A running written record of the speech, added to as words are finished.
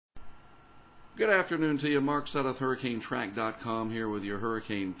Good afternoon to you. Mark Sudduth, HurricaneTrack.com here with your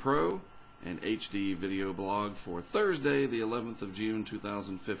Hurricane Pro and HD video blog for Thursday, the 11th of June,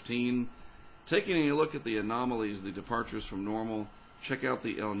 2015. Taking a look at the anomalies, the departures from normal. Check out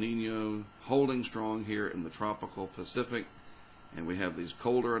the El Nino holding strong here in the tropical Pacific. And we have these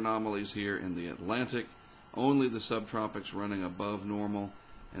colder anomalies here in the Atlantic. Only the subtropics running above normal.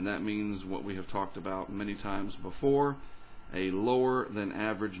 And that means what we have talked about many times before. A lower than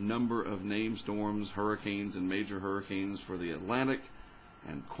average number of named storms, hurricanes, and major hurricanes for the Atlantic,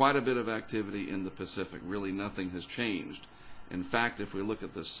 and quite a bit of activity in the Pacific. Really nothing has changed. In fact, if we look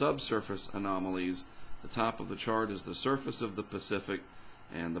at the subsurface anomalies, the top of the chart is the surface of the Pacific,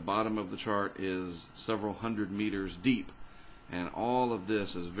 and the bottom of the chart is several hundred meters deep. And all of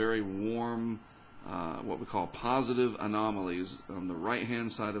this is very warm, what we call positive anomalies on the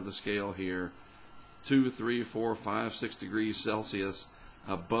right-hand side of the scale here. 2, 3, 4, 5, 6 degrees Celsius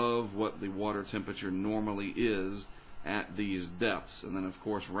above what the water temperature normally is at these depths. And then, of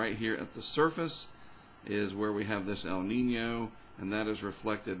course, right here at the surface is where we have this El Nino, and that is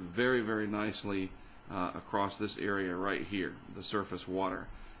reflected very, very nicely across this area right here, the surface water.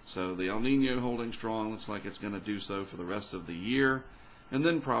 So the El Nino holding strong, looks like it's going to do so for the rest of the year, and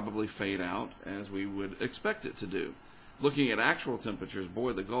then probably fade out as we would expect it to do. Looking at actual temperatures,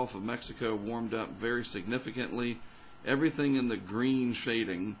 boy, the Gulf of Mexico warmed up very significantly. Everything in the green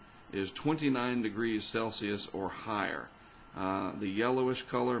shading is 29 degrees Celsius or higher. The yellowish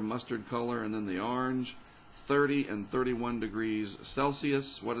color, mustard color, and then the orange, 30 and 31 degrees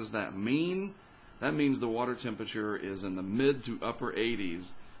Celsius. What does that mean? That means the water temperature is in the mid to upper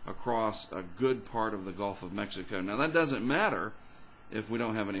 80s across a good part of the Gulf of Mexico. Now, that doesn't matter if we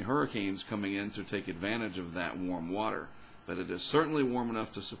don't have any hurricanes coming in to take advantage of that warm water. But it is certainly warm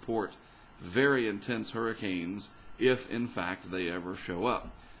enough to support very intense hurricanes if, in fact, they ever show up.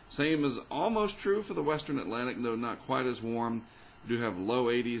 Same is almost true for the western Atlantic, though not quite as warm. We do have low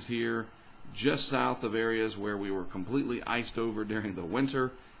 80s here, just south of areas where we were completely iced over during the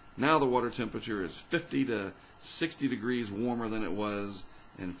winter. Now the water temperature is 50 to 60 degrees warmer than it was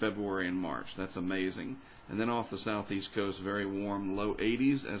in February and March. That's amazing. And then off the southeast coast, very warm, low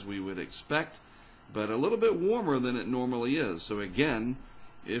 80s as we would expect, but a little bit warmer than it normally is. So again,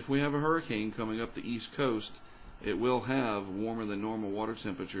 if we have a hurricane coming up the east coast, it will have warmer than normal water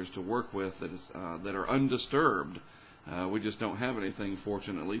temperatures to work with that are undisturbed. We just don't have anything,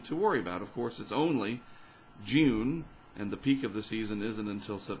 fortunately, to worry about. Of course, it's only June, and the peak of the season isn't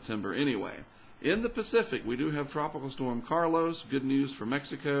until September anyway. In the Pacific, we do have Tropical Storm Carlos. Good news for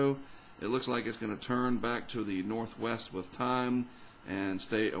Mexico. It looks like it's going to turn back to the northwest with time and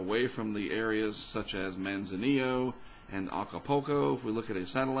stay away from the areas such as Manzanillo and Acapulco. If we look at a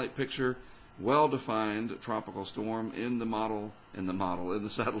satellite picture, well-defined tropical storm in the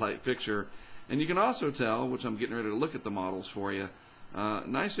satellite picture. And you can also tell, which I'm getting ready to look at the models for you,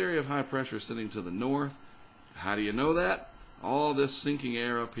 nice area of high pressure sitting to the north. How do you know that? All this sinking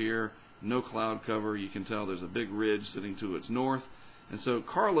air up here, no cloud cover. You can tell there's a big ridge sitting to its north. And so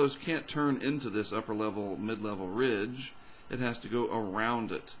Carlos can't turn into this upper level, mid-level ridge. It has to go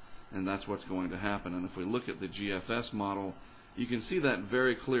around it, and that's what's going to happen. And if we look at the GFS model, you can see that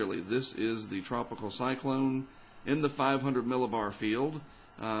very clearly. This is the tropical cyclone in the 500 millibar field,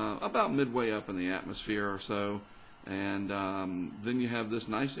 about midway up in the atmosphere or so. And then you have this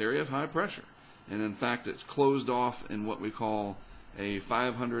nice area of high pressure. And in fact, it's closed off in what we call a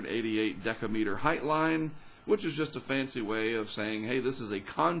 588 decameter height line, which is just a fancy way of saying, hey, this is a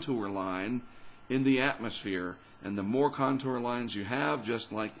contour line in the atmosphere. And the more contour lines you have,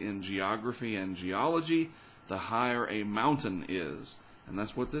 just like in geography and geology, the higher a mountain is. And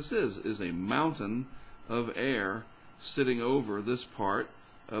that's what this is a mountain of air sitting over this part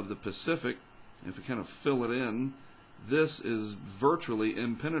of the Pacific. If we kind of fill it in, this is virtually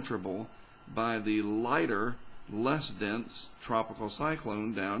impenetrable by the lighter, less dense tropical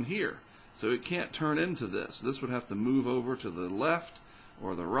cyclone down here. So it can't turn into this. This would have to move over to the left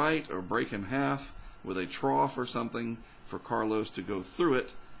or the right or break in half with a trough or something for Carlos to go through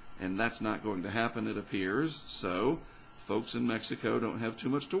it, and that's not going to happen, it appears. So folks in Mexico don't have too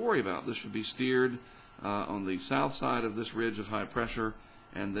much to worry about. This should be steered on the south side of this ridge of high pressure,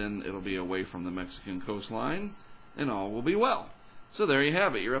 and then it'll be away from the Mexican coastline, and all will be well. So there you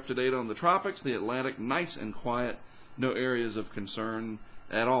have it. You're up to date on the tropics, the Atlantic, nice and quiet, no areas of concern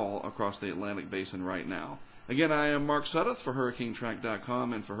at all across the Atlantic basin right now. Again, I am Mark Sudduth for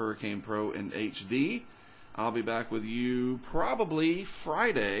HurricaneTrack.com and for Hurricane Pro in HD. I'll be back with you probably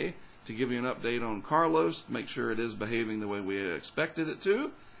Friday to give you an update on Carlos, make sure it is behaving the way we expected it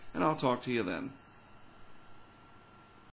to, and I'll talk to you then.